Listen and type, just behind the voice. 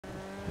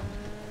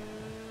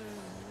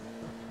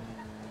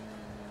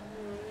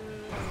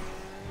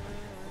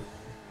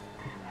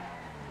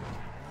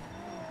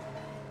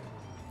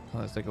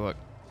Let's take a look.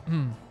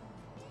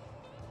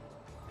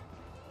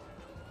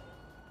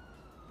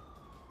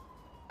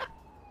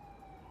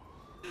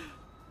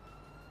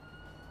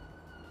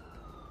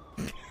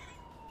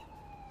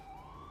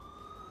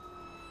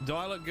 Do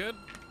I look good?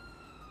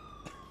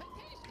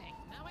 Fantastic.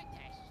 Now I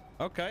test.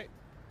 Okay.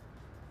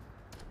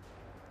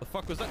 The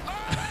fuck was that?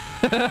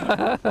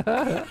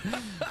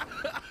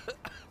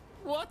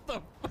 What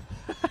the?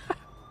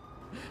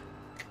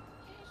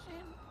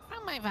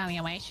 From my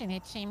evaluation,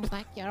 it seems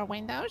like your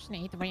windows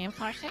need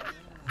reinforcing.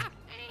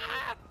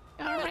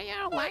 Your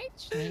rear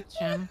lights need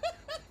some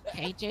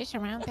cages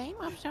around them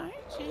of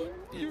sorts.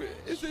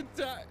 Is it?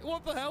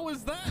 What the hell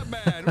was that,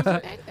 man? Was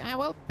it, I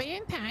will be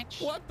in touch.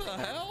 what the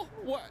hell?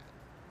 What?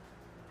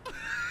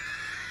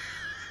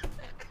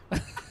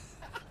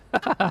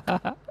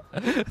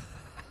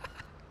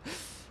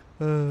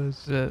 Oh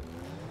shit.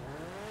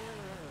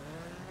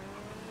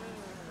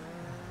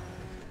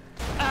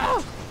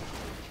 Ow!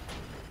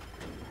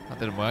 That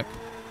didn't work.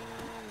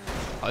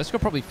 Oh, this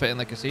could probably fit in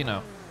the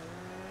casino.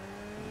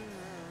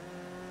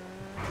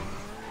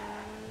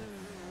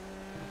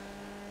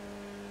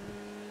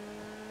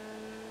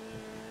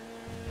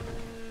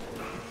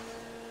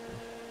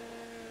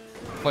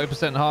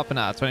 %, half an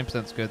hour,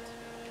 20% is good.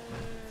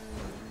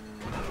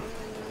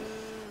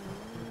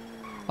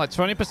 Like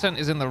 20%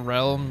 is in the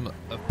realm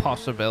of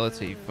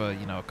possibility for,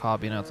 you know, a car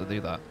being able to do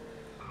that.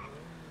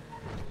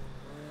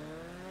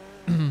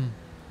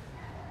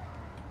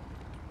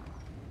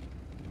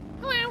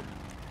 Hello.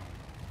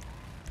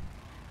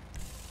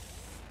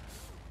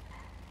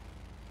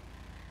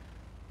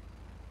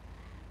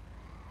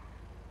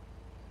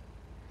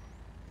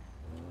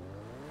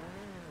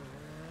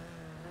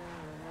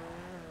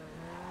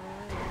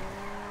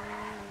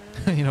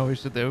 You know what we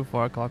should do?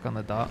 4 o'clock on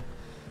the dot.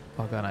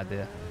 I've got an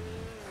idea.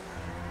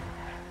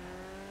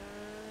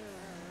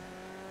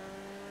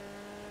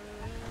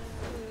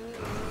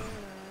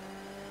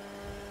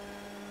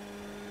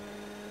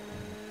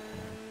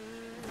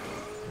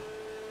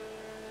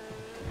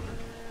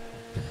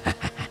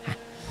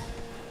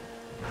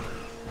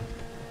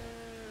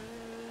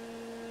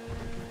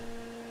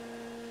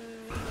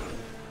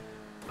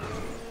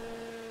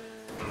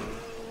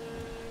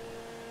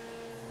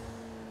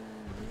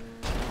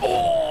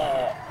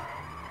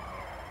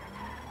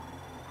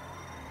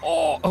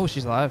 Oh,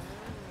 she's alive.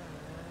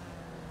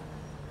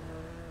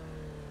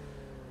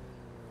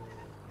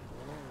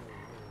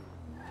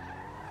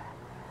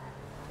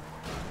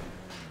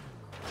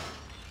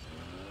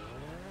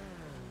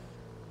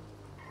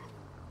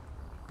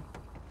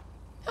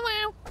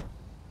 Hello.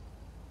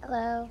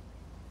 Hello.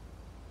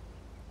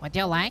 Would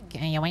you like?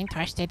 Are you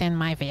interested in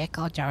my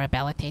vehicle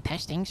durability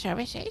testing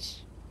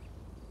services?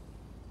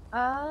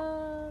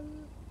 I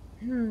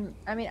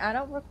mean, I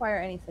don't require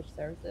any such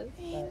services,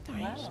 but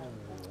wow.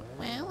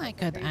 Well, I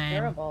could Pretty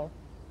durable.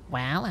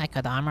 Well, I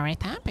could armor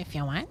it up if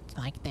you want,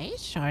 like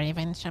this, or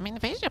even some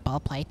invisible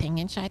plating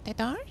inside the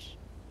doors.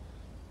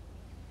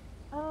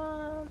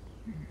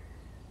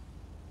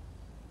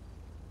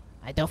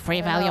 I do free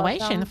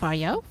evaluation for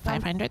you,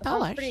 $500.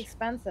 Sounds pretty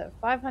expensive.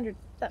 500.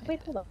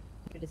 Wait, hold on.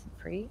 It isn't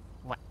free.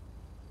 What?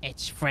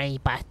 It's free,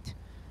 but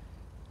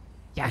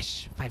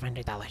yes,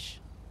 $500.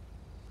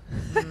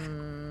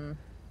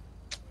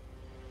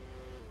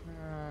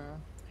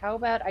 How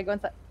about I go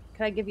inside?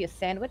 Could I give you a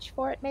sandwich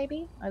for it,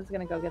 maybe? I was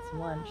gonna go get some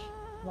lunch.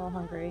 I'm a little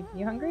hungry.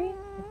 You hungry?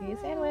 Give me a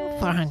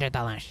sandwich.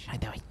 $400. I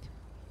do it.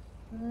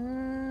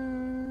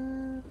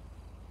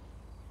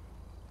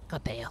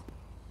 Good deal.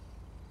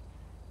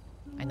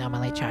 I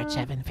normally charge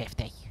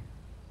 $750.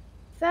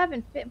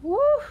 $750. Woo!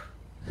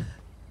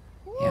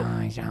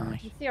 Yeah.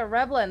 You see a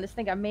rebel and this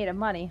thing got made of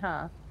money,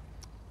 huh?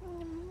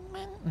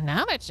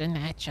 No, that's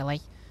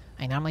actually.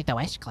 I normally do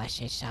S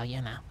classes, so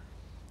you know.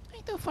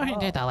 I do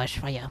 $400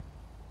 for you.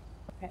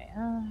 Okay.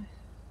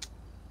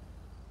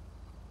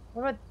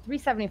 What about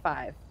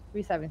 375?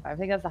 375. I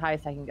think that's the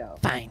highest I can go.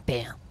 Fine,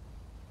 deal.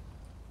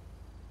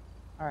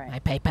 All right. My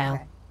PayPal,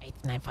 Okay.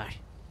 894.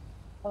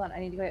 Hold on. I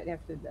need to go get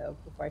food though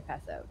before I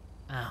pass out.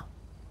 Oh.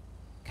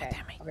 Okay. God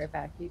damn it. I'll be right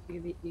back. You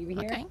be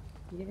here? Okay.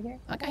 You be here?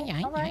 Okay,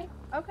 yeah, All right.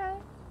 Okay.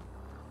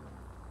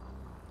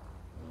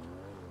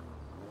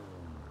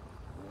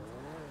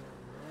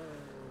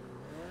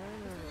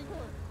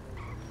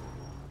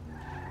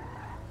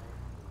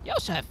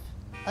 Joseph.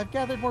 I've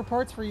gathered more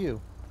parts for you.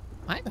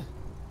 What? You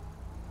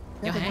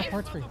Gathered more have?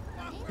 parts for you.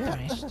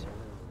 Interesting.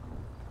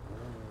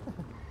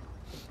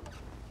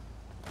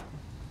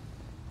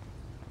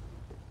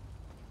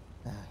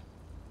 Here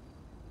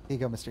you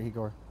go, Mr.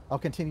 Igor. I'll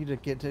continue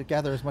to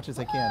gather as much as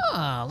I can.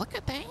 Oh, look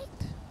at that.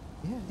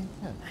 Yeah.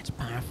 That's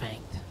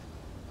perfect.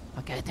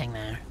 We're getting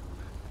there.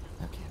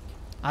 Okay.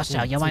 Also,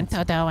 Yeah, you want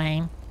seems- to do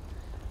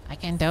I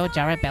can do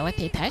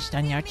durability test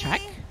on your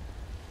truck.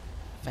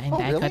 And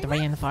I could really?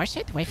 reinforce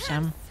it with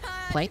some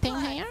plating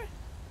here.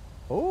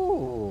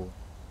 Oh.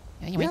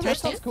 Are you Yeah, that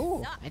interested? sounds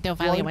cool. I do You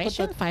wanna put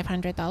valuation, that-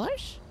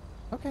 $500.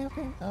 Okay.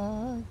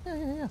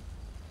 Yeah.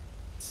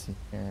 Let's see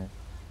here.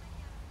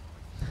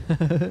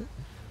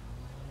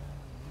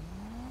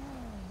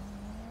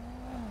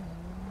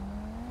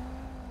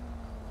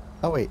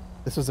 Oh wait,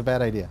 this was a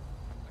bad idea.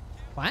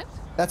 What?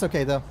 That's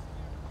okay though.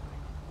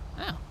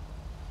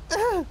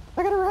 Oh.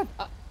 I gotta run.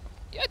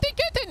 You didn't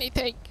get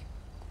anything.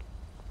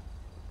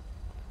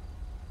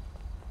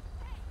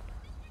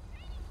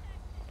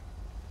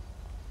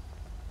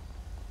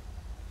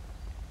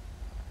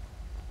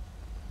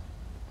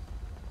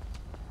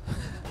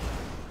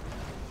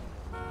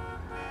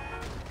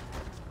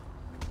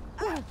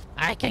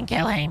 I can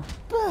kill him.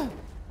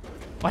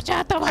 Watch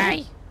out the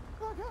way.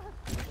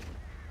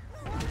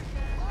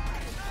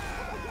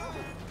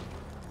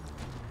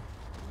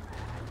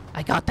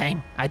 I got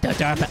him. I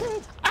deserve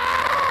it.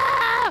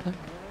 Ah!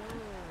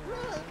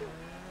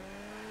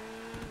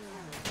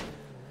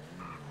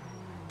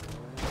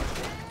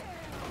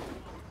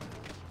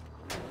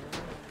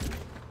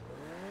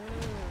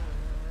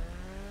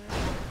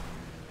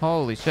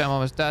 Holy shit, I'm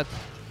almost dead.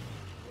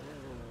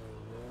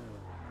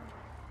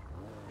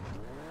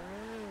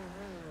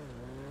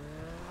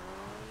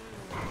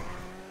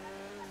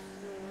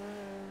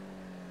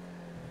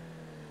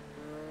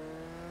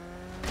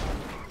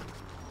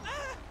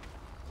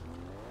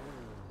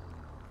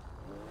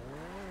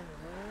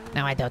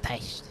 Now I do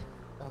taste.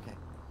 Okay.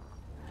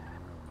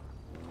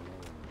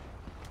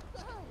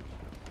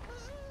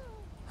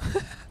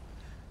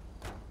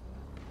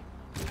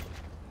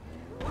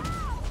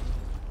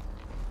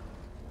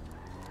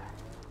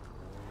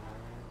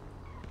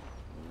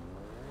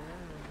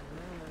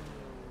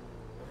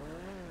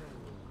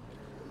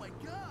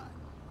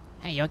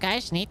 Hey, you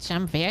guys need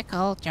some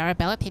vehicle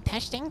durability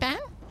testing done?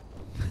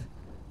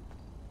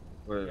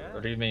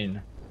 What do you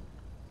mean?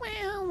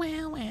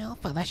 Well,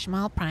 for the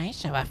small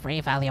price of a free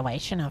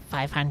evaluation of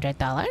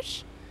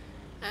 $500,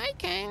 I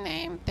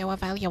can do a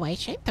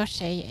evaluation to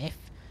see if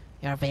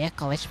your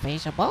vehicle is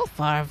feasible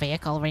for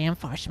vehicle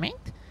reinforcement.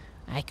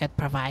 I could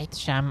provide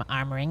some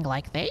armoring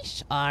like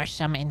this, or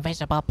some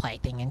invisible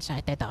plating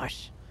inside the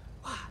doors.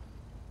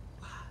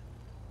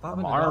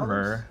 Some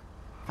armor?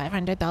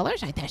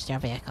 $500, I test your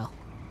vehicle.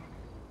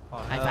 Oh,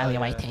 I hell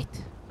evaluate yeah.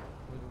 it.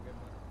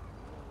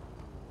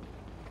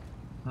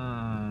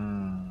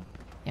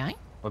 Yeah?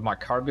 Would my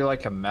car be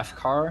like a meth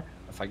car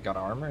if I got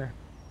armor?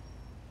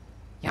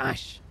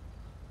 Yes.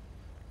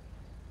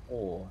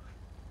 Oh.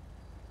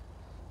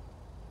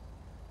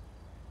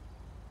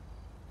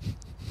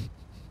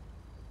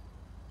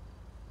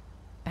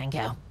 Thank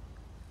you.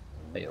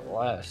 Pay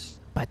less.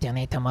 But you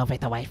need to move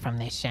it away from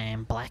this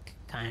black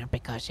car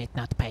because it's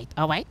not paid.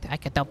 Oh wait, I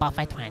could do both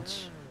at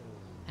once.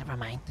 Never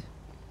mind.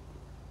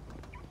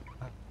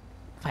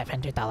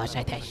 $500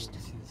 I taste.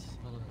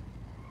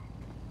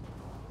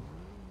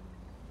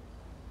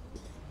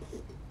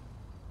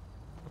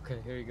 Okay,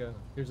 here you go.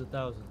 Here's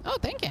 1,000. Oh,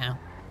 thank you.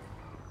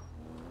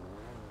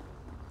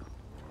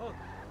 Oh.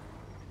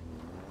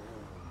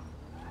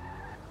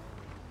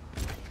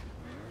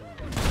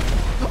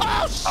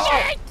 Oh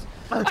shit!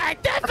 I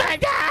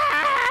definitely.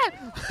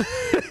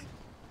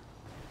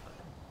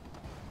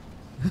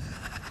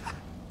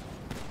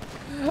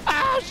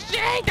 Oh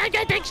shit! I'm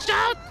getting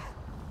shot.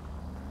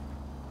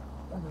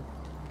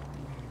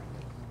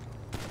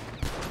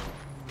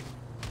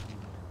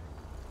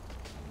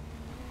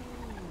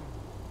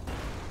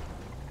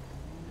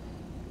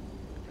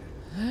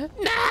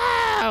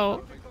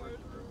 No!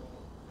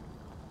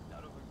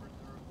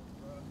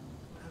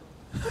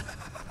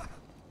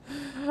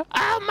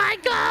 Oh my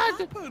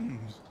god!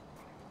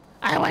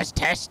 I was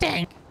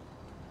testing.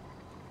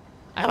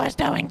 I was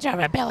doing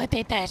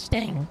durability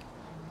testing.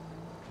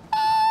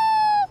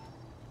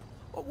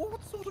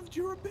 What sort of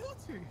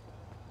durability?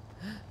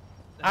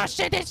 Oh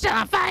shit, it's still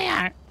on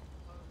fire!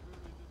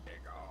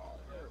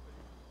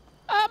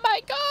 Oh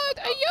my god,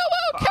 are you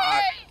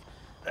okay?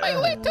 My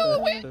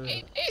little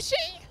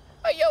Izzy,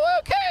 are you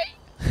okay?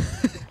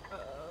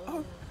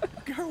 Oh,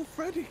 Girl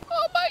Freddy.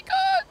 Oh my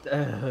god!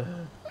 Little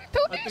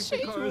I think Izzy!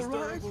 the car is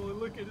alright? terrible.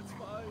 Look at it's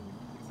fine.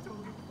 It's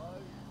totally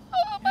fine.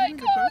 Oh my You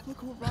god! both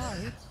look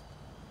alright.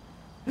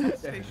 That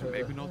station,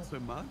 maybe not so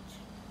much.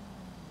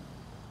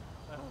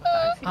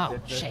 Oh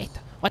shit,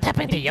 what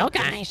happened to you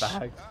guys?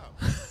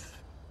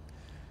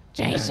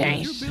 Jesus.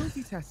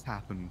 Durability test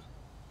happened.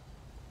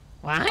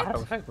 I What?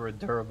 don't think we're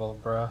durable,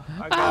 bro.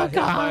 I got hit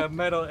by God. a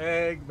metal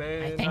egg,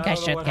 man. I think I don't know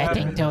should what get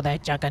happened. into the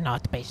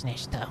juggernaut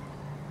business though.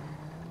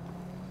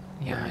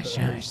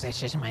 Yes,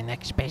 this is my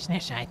next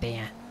business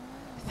idea.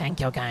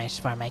 Thank you guys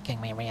for making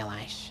me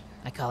realize.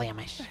 I call you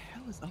miss. What the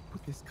hell is up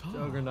with this car?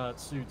 Juggernaut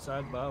suits.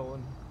 I'd buy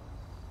one.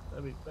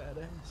 That'd be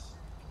badass.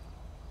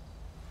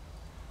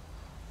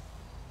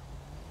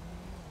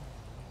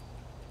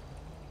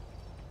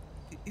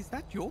 Is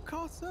that your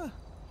car, sir?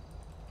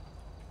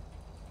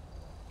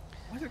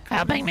 Why is it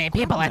Helping covered in me scrap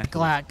people at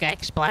metal?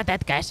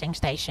 exploded gassing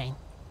station.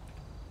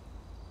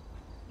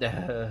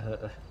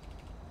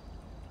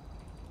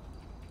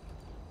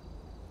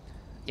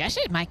 Yes,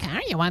 it's my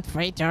car. You want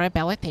free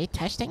durability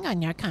testing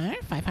on your car?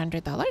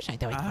 $500? I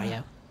do it for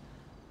you.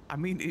 I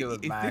mean, Do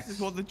it, if Max. this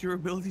is what the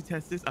durability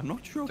test is, I'm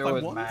not sure Do if I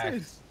it, want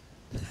Max.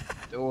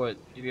 Do it.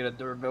 You need a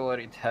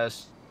durability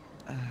test.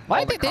 Why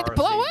all the did it cars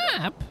blow need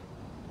that. up?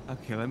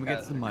 Okay, let me Yeah,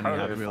 get some the money cars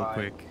out are real fine.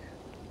 quick.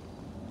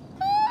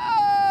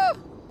 Oh!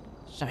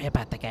 Sorry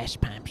about the gas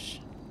pumps.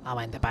 Oh,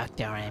 and about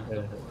your Don't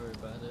worry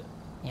about it.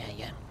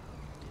 yeah.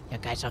 You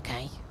guys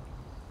okay?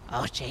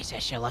 Oh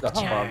Jesus, you look Oh,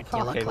 charred. You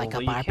look fucking like a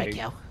leaking.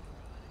 barbecue.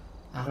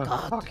 Oh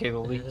God.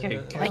 Fucking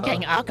leaking.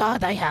 Leaking. Oh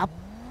God, I help.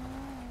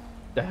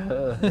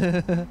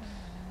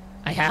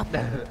 I help.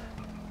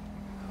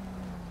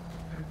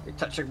 You're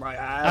touching my Oh,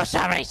 ass.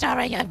 sorry.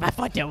 I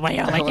thought you where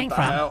you're What leaking the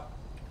from. hell?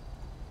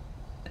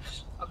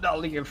 I'm not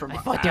leaking from I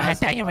my thought you had ass.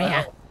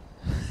 diarrhea.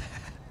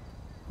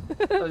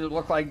 Does it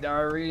look like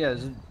diarrhea?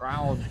 It's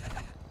brown.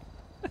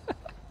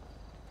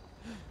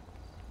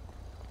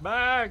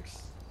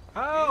 Max!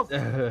 Help!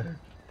 Help!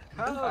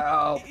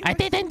 Help. I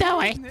didn't do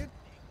it.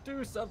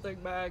 Do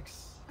something,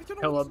 Max! I don't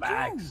know Kill what him, to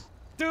Max.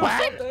 Do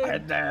What? something!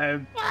 And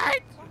then.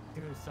 What?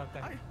 Do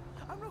something.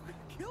 I'm not gonna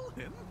kill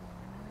him.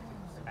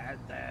 And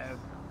then.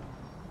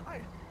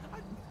 I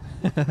what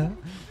do I do?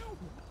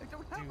 I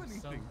don't have Do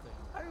anything. something.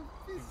 I have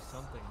Do fists.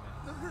 something,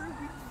 man. The very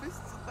weak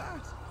fists at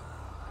that.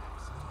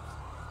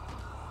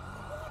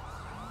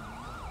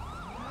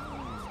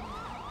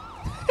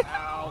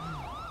 Help.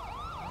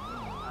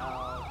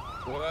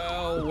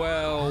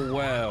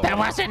 Well. That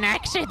was an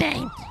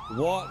accident.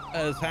 What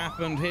has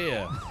happened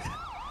here?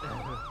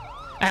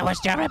 That was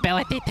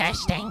durability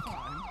testing.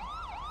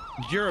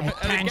 You're It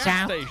at a turns gas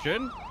out-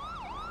 station?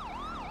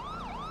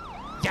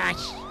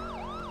 Gosh.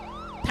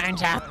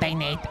 Turns out they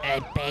need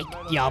a big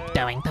job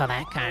doing to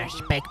that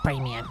car's big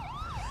premium.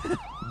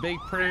 Big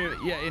premium.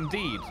 Yeah,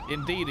 indeed,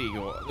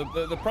 Igor.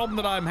 The problem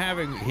that I'm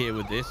having here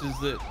with this is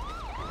that.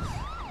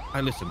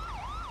 Hey, listen.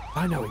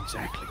 I know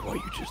exactly what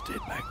you just did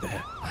back there.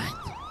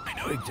 What? I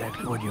know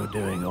exactly what you're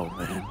doing, old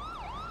man.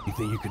 You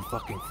think you can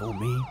fucking fool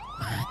me?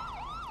 What?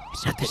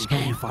 It's not the Did he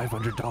pay you scam.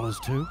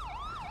 $500 too?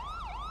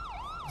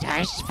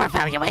 Just for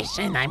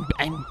valuation, I'm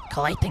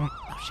collecting.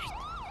 Oh shit.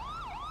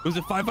 Was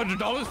it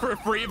 $500 for a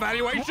free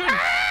evaluation?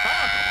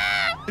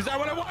 Huh? Is that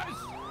what it was?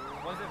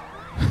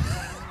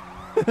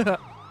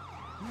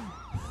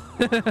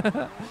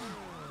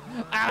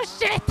 Oh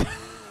shit!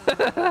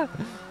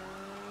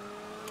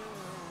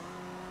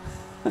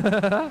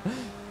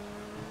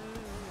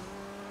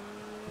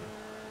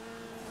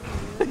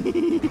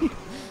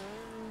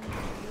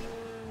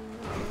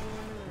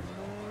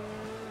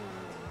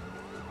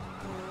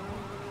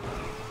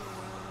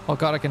 Oh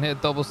god, I can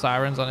hit double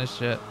sirens on his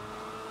shit.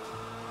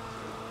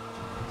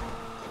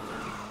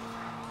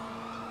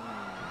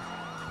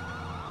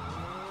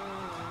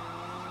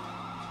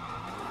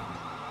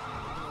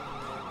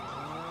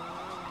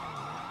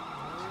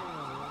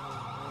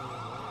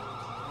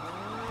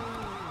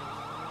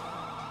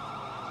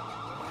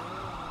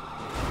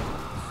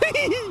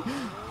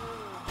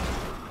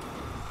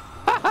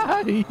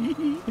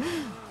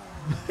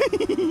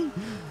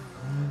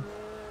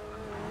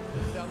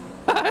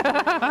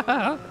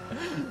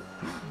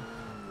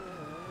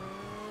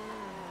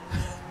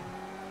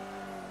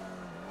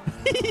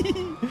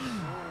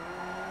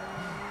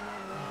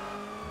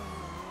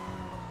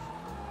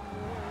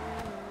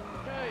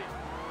 Okay,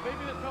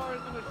 maybe the car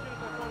isn't as shit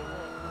as I thought it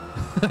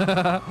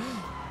was.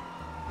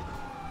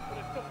 But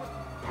it's still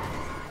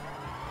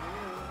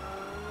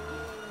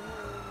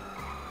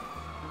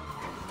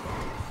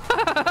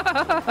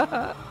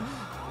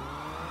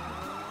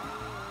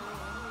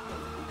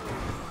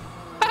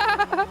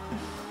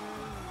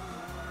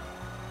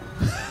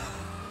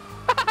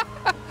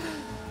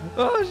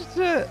Oh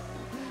shit.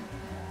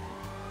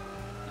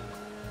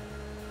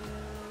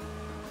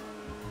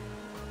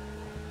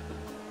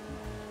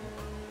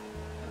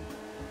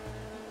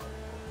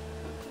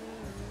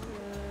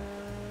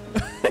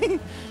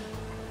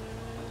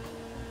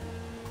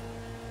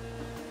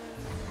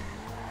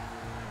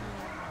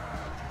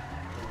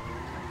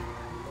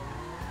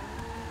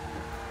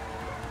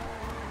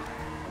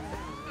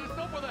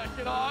 stop with that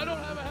shit. I don't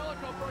have a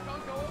helicopter. I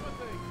can't go over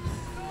things.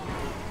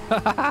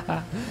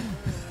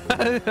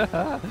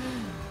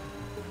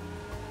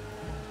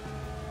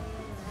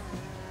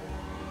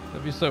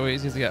 It'd be so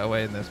easy to get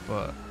away in this,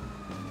 but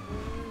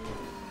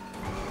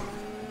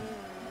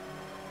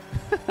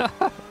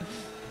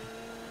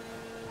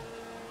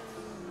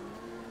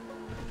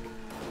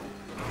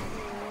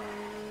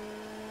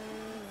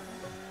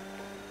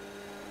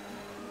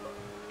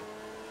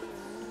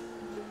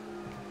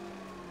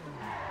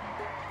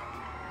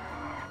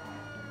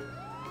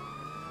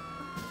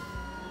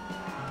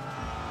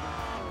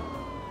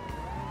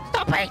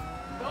Stop it!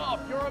 Stop.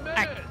 You're a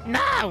menace.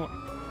 No!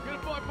 You're gonna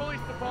find police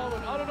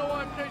department. I don't know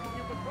why I'm chasing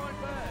you, but try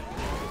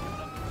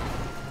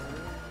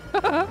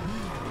back.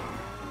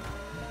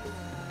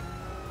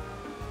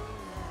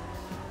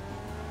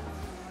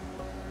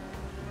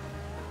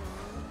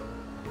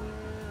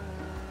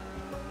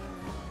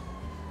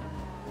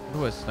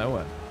 ooh, it's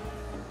snowing.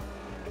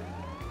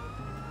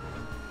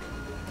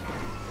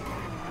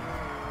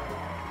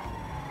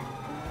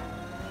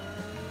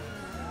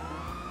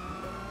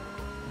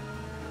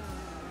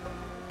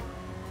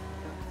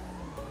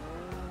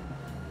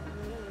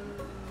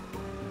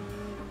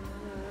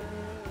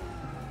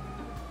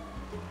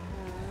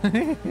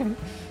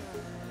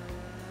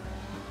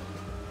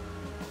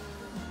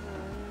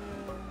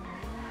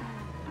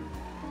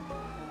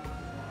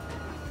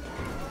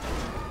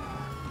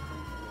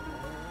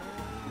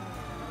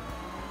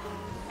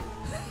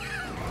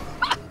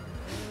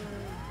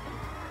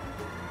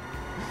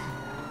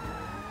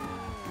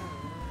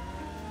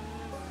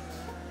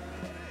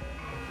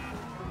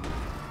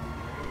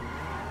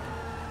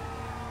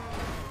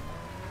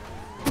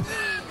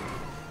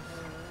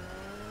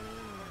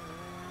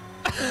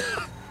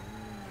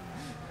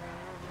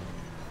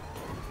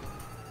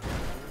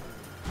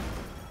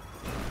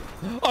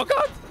 Oh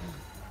God!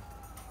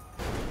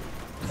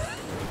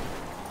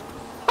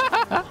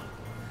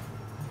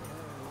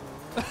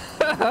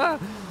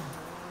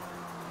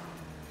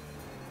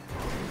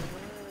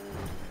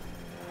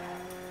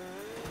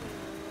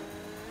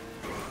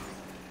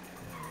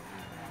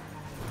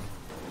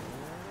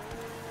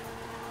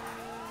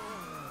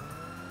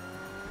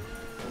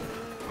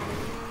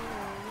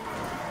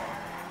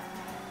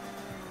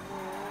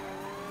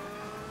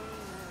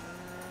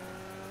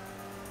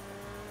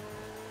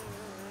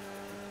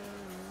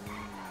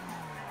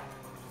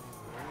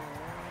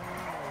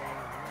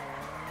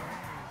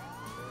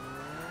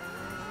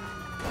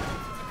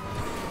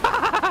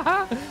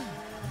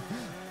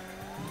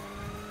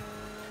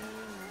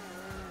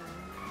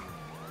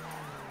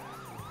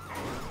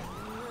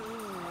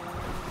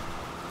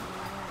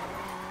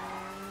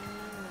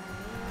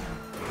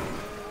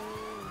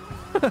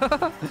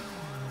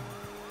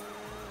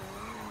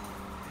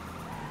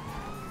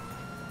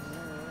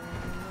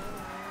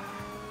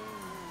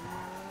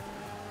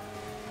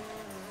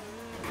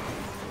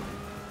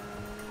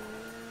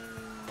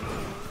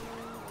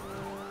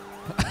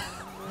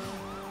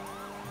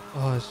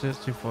 Oh, it's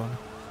just too fun.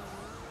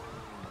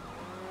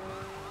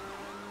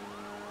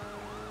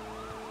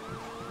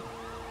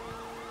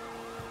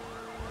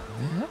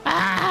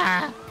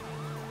 Ah!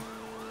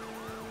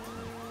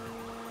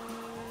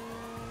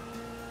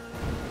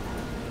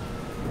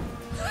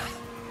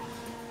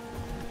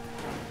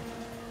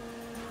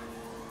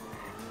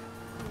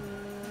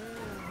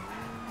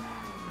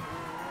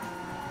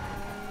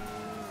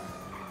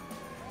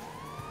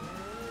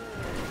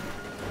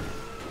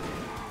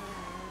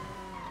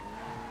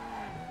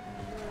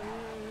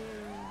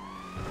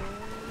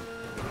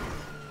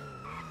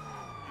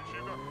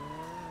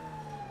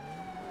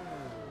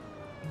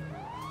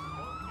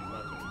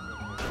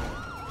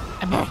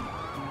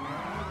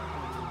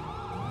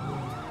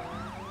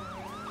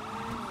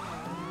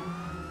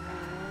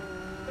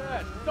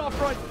 Dad,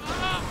 stop right.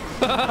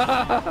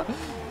 Ah!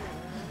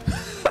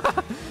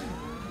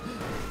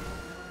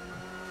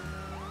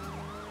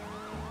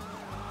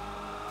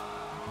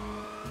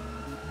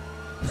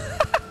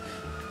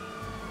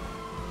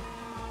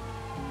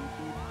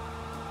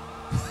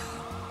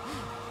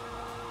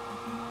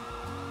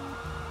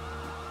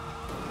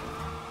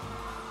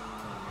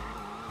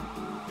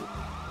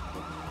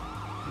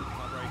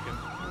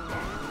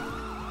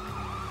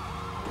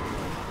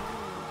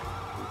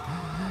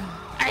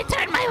 I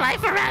turned my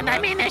life around.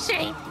 I'm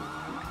innocent.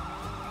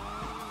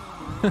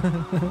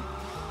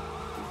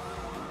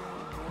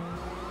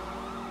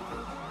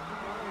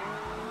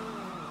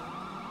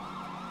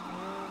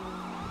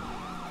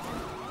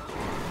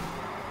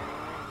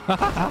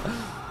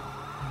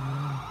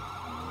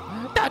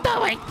 Don't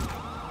do it.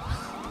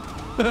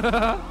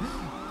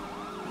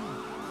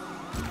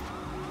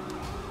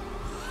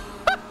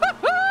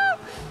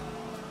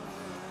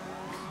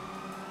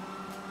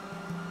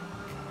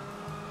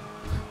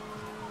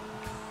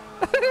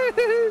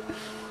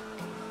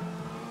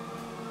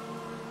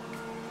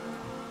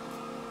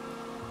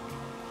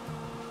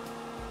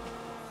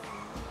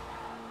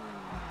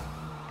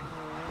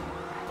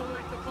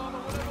 Police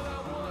department, whatever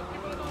that was, you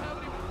better not have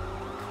any.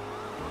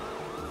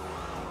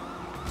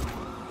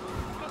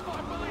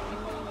 Goodbye, police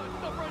department,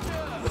 stop right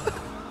there.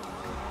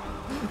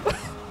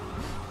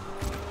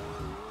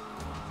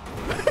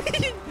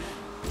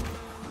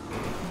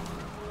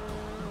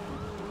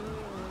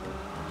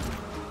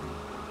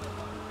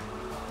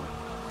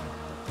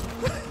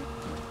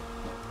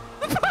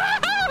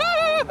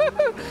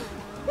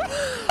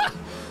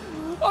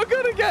 I'm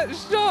gonna get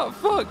shot.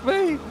 Fuck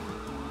me.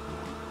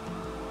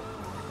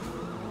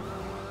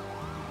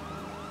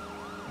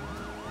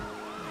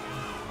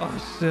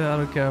 Oh shit! I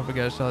don't care if I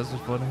get shot. This is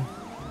funny.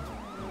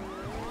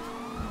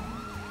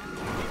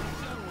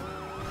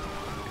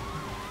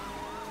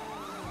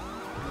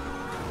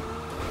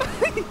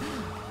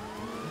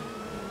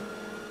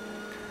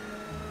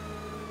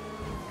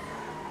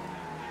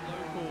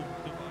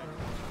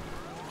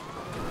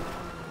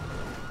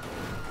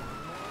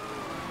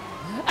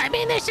 I'm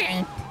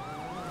innocent.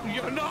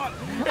 You're not.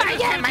 I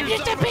am. I'm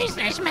just a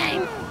businessman.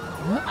 You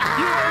almost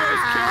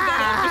killed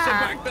that officer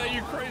back there,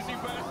 you crazy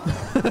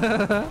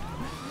bastard.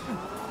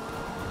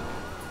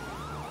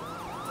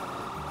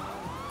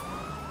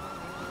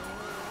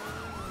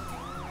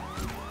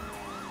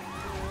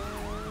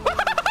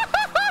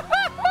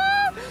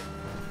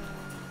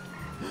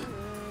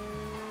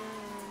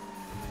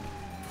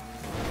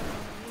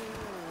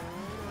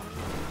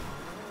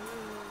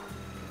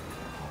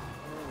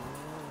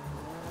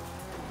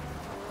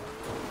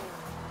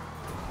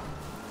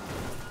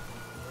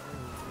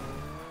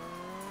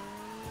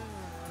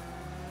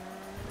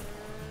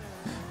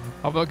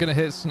 I'm not gonna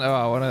hit snow.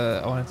 I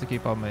want it to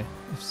keep on me.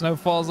 If snow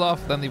falls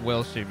off, then he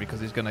will shoot because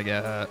he's gonna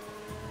get hurt.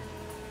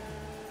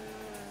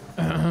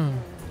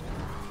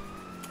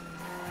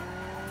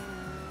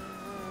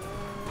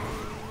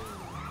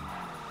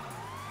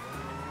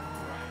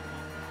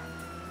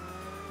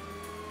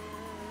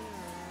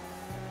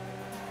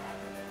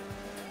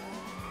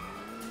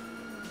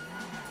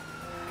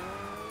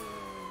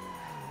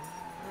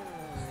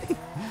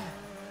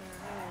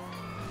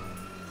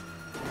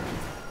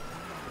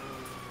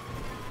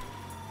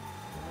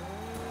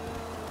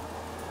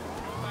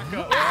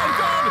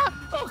 motherfucker.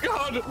 Oh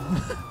god! Oh god!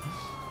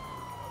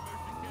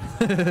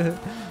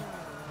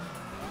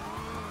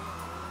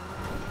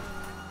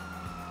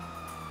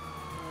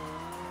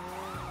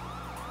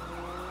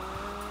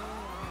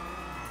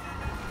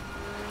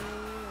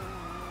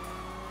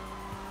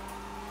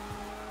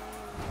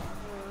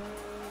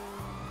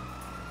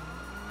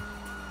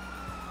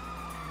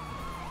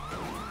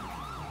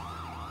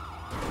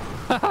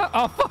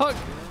 Oh fuck!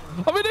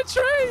 I'm in a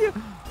tree!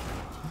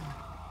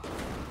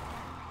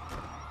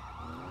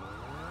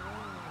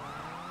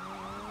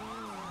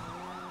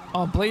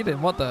 Oh, I'm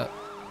bleeding. What the?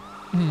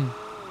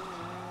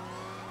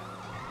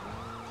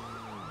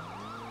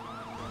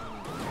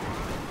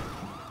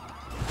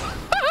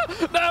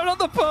 No, not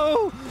the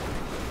pool!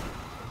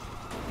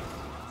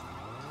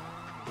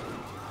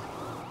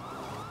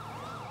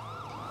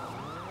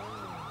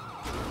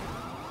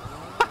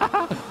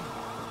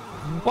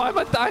 Why am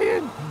I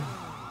dying?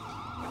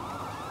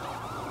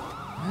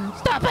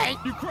 Stop it!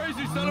 You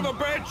crazy son of a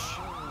bitch!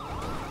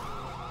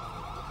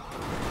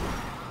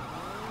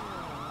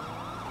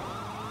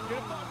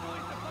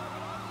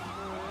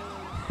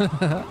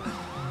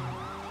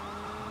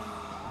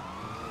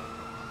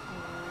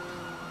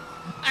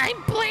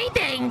 I'm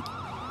bleeding!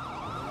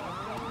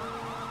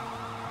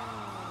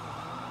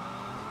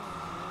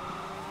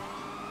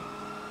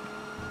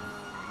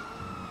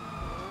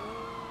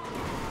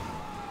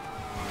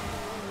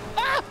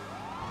 Ah!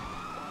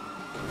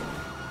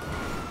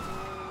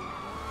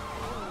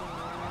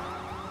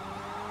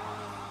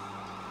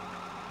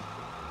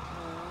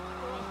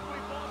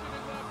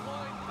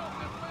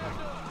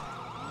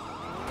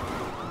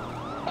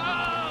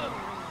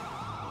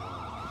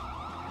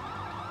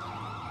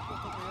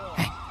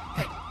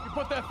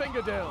 Put that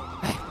finger down.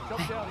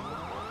 Jump down.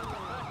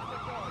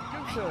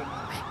 U-turn.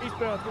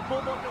 Eastbound.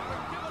 Report back up.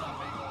 Give it up,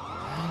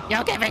 Igor.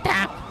 You give it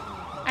up!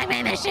 I'm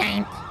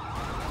innocent!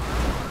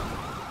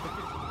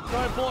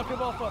 Try and block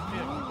him off up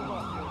here. Keep him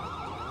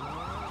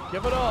up.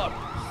 Give it up.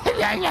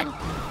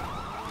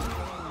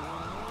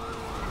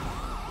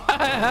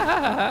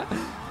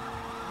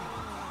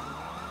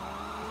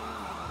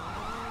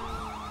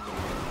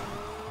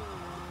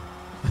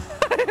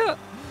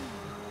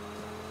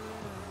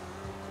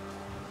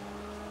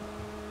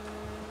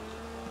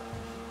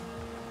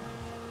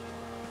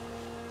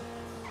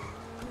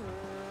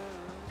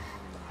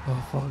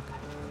 Oh fuck.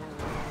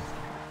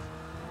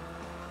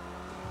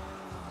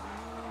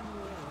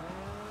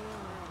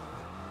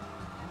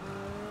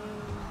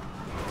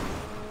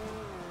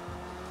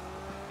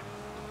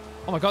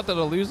 Oh my god, did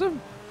I lose him?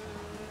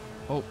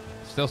 Oh,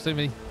 still see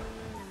me.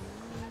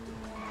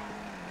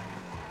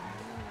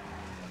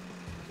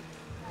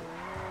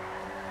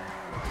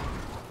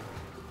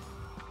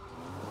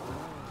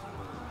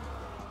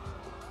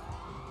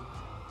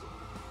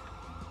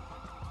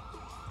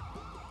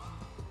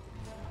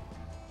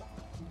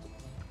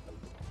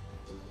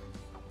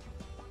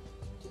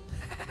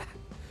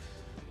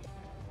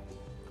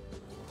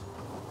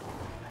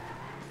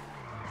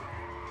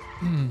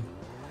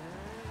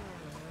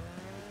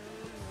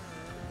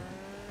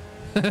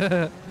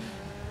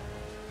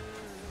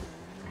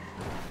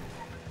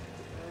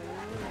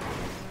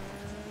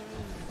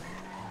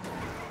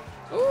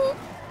 Ooh.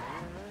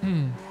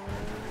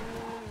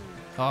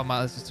 Oh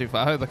man, this is too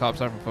far. I hope the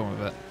cops are having fun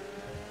with it.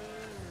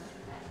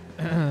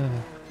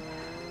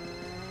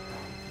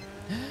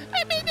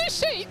 I'm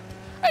innocent!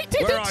 I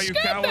didn't Where are you,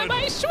 scam them, coward?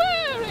 I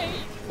swear it!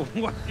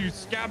 What, you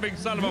scabbing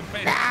son of a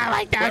bitch? No,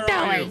 I don't Where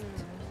are do you? it!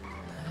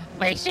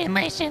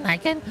 Listen,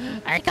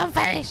 I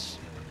confess.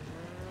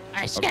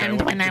 I scammed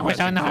what when you I was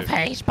on confessing our to?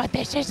 page, but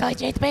this is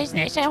legit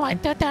business. I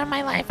want to turn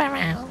my life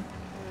around.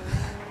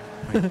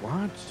 Wait,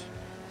 what?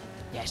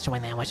 Yes,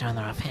 when I was on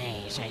our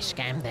page, I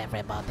scammed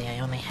everybody. I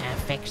only have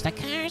fixed the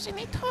cars, and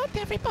I told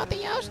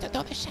everybody else to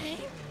do the same.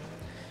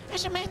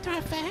 As a matter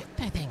of fact,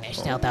 I think they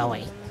still do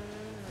it.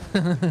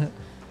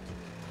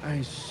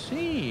 I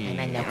see. And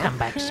then they'll come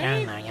back Okay.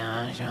 sooner,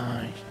 yes.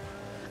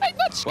 I'm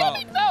not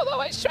scamming now, though,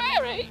 I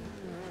swear it.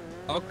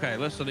 Okay,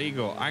 listen,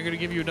 Igor, I'm going to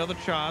give you another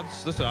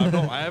chance. Listen,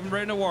 I haven't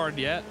written a warrant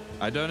yet.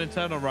 I don't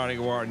intend on writing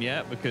a warrant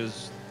yet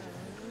because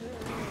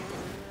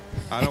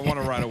I don't want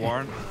to write a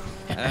warrant.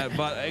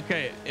 But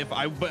okay,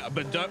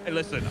 but don't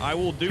listen. I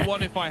will do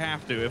one if I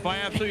have to. If I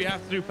have to, you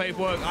have to do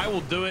paperwork. I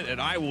will do it,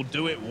 and I will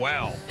do it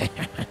well.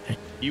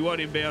 You won't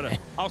even be able to.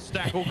 I'll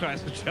stack all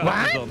kinds of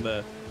charges What? on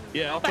there.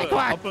 Yeah, Like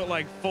I'll what? put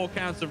like 4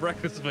 counts of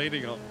reckless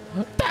speeding on.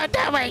 Don't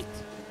do it.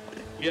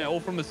 Yeah,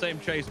 all from the same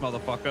chase,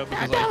 motherfucker.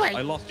 Because do it.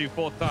 I lost you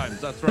 4 times.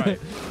 That's right.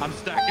 I'm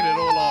stacking it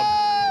all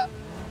on.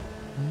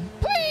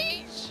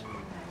 Please.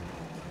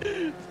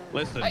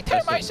 Listen. I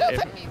turn myself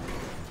if- in.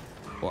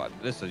 What?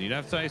 Listen, you don't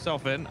have to turn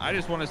yourself in. I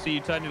just want to see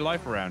you turn your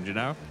life around. You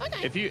know.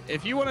 Okay.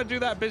 If you want to do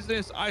that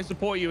business, I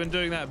support you in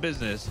doing that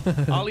business.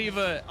 I'll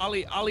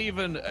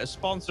even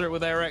sponsor it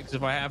with AirX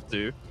if I have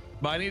to.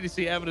 But I need to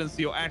see evidence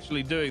that you're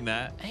actually doing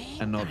that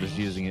and not just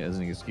using it as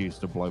an excuse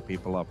to blow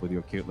people up with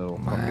your cute little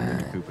fucking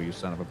Mini Cooper, you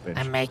son of a bitch.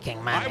 I'm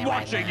making money I'm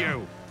right watching now.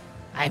 you.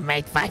 I've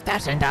made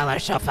 $5,000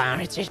 so far.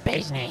 It's just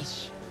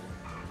business.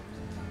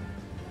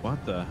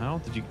 What the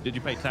hell? Did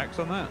you pay tax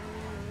on that?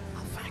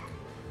 Oh, fuck.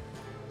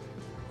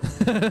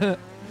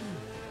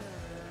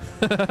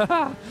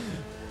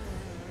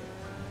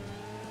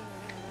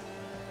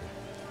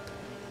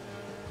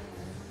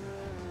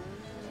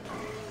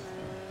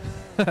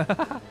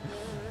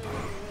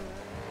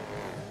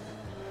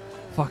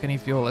 Fuck, I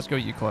need fuel. Let's go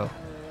Ucoil.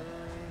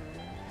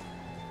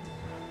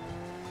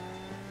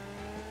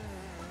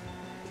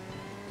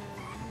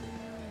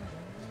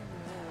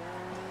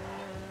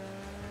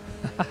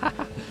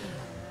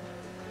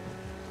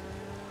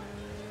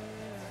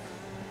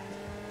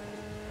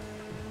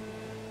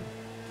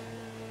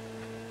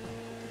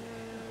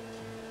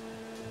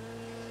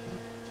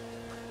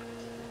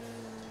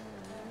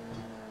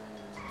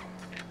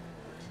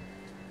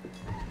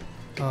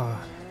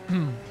 Oh.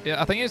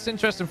 Yeah, I think it's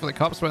interesting for the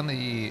cops when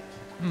they,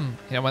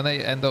 when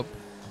they end up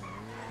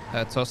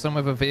tussling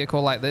with a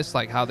vehicle like this,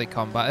 like how they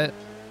combat it.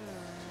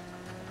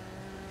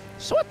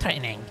 SWAT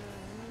training.